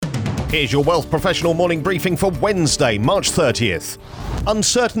Here's your Wealth Professional morning briefing for Wednesday, March 30th.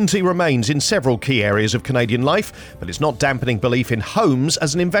 Uncertainty remains in several key areas of Canadian life, but it's not dampening belief in homes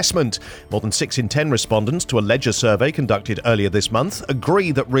as an investment. More than 6 in 10 respondents to a Ledger survey conducted earlier this month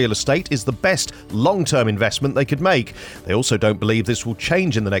agree that real estate is the best long-term investment they could make. They also don't believe this will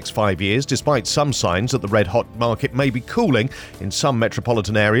change in the next 5 years, despite some signs that the red-hot market may be cooling in some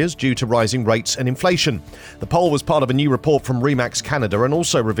metropolitan areas due to rising rates and inflation. The poll was part of a new report from Remax Canada and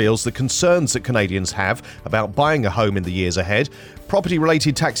also reveals the concerns that Canadians have about buying a home in the years ahead.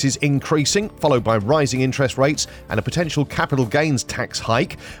 Property-related taxes increasing, followed by rising interest rates and a potential capital gains tax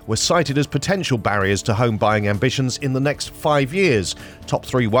hike, were cited as potential barriers to home buying ambitions in the next 5 years. Top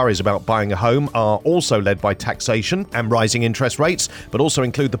 3 worries about buying a home are also led by taxation and rising interest rates, but also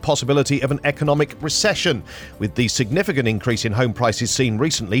include the possibility of an economic recession. With the significant increase in home prices seen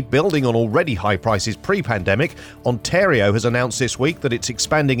recently, building on already high prices pre-pandemic, Ontario has announced this week that it's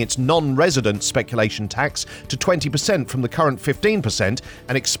expanding its non-resident speculation tax to 20% from the current 15%,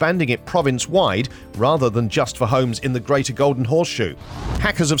 and expanding it province-wide rather than just for homes in the Greater Golden Horseshoe.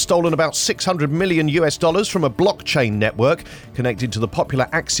 Hackers have stolen about $600 million from a blockchain network connected to the popular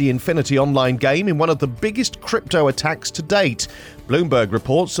Axie Infinity online game in one of the biggest crypto attacks to date. Bloomberg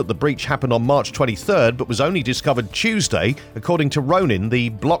reports that the breach happened on March 23rd but was only discovered Tuesday, according to Ronin,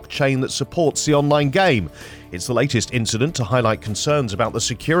 the blockchain that supports the online game. It's the latest incident to highlight concerns about the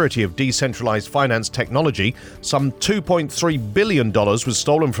security of decentralized finance technology. Some $2.3 billion was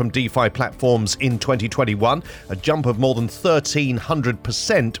stolen from DeFi platforms in 2021, a jump of more than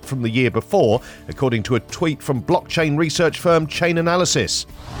 1,300% from the year before, according to a tweet from blockchain research firm Chainalysis.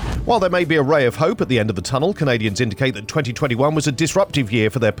 While there may be a ray of hope at the end of the tunnel, Canadians indicate that 2021 was a disruptive year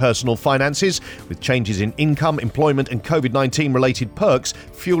for their personal finances, with changes in income, employment and COVID-19 related perks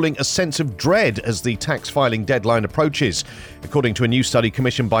fueling a sense of dread as the tax filing deadline approaches. According to a new study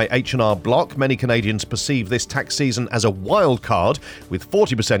commissioned by H&R Block, many Canadians perceive this tax season as a wildcard, with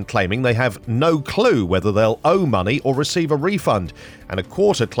 40% claiming they have no clue whether they'll owe money or receive a refund, and a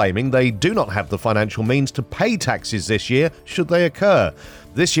quarter claiming they do not have the financial means to pay taxes this year should they occur.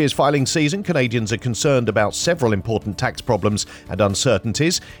 This year's filing season, Canadians are concerned about several important tax problems and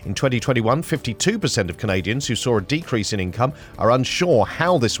uncertainties. In 2021, 52% of Canadians who saw a decrease in income are unsure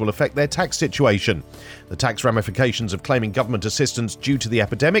how this will affect their tax situation. The tax ramifications of claiming government assistance due to the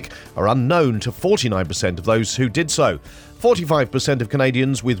epidemic are unknown to 49% of those who did so. 45% of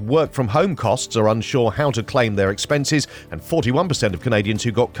Canadians with work-from-home costs are unsure how to claim their expenses, and 41% of Canadians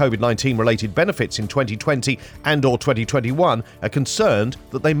who got COVID-19 related benefits in 2020 and or 2021 are concerned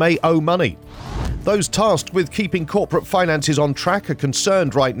that they may owe money. Those tasked with keeping corporate finances on track are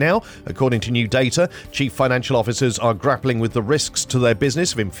concerned right now. According to new data, chief financial officers are grappling with the risks to their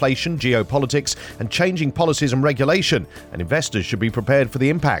business of inflation, geopolitics, and changing policies and regulation, and investors should be prepared for the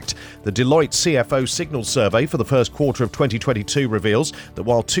impact. The Deloitte CFO Signals survey for the first quarter of 2022 reveals that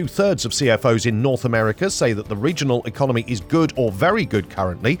while 2/3 of CFOs in North America say that the regional economy is good or very good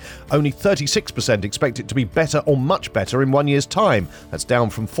currently, only 36% expect it to be better or much better in 1 year's time. That's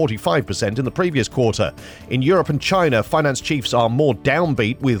down from 45% in the previous quarter. In Europe and China, finance chiefs are more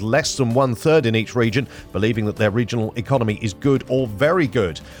downbeat, with less than 1/3 in each region believing that their regional economy is good or very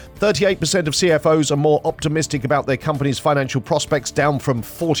good. 38% of CFOs are more optimistic about their company's financial prospects, down from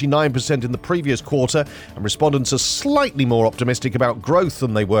 49% in the previous quarter, and respondents are slightly more optimistic about growth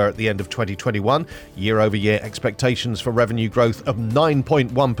than they were at the end of 2021. Year-over-year expectations for revenue growth of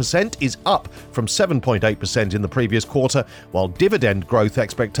 9.1% is up from 7.8% in the previous quarter, while dividend growth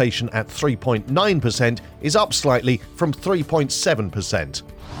expectation at 3.9% is up slightly from 3.7%.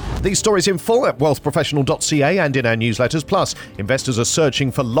 These stories in full at WealthProfessional.ca and in our newsletters. Plus, investors are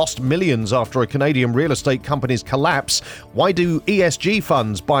searching for lost millions after a Canadian real estate company's collapse. Why do ESG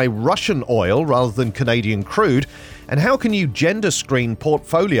funds buy Russian oil rather than Canadian crude? And how can you gender screen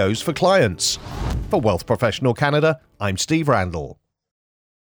portfolios for clients? For Wealth Professional Canada, I'm Steve Randall.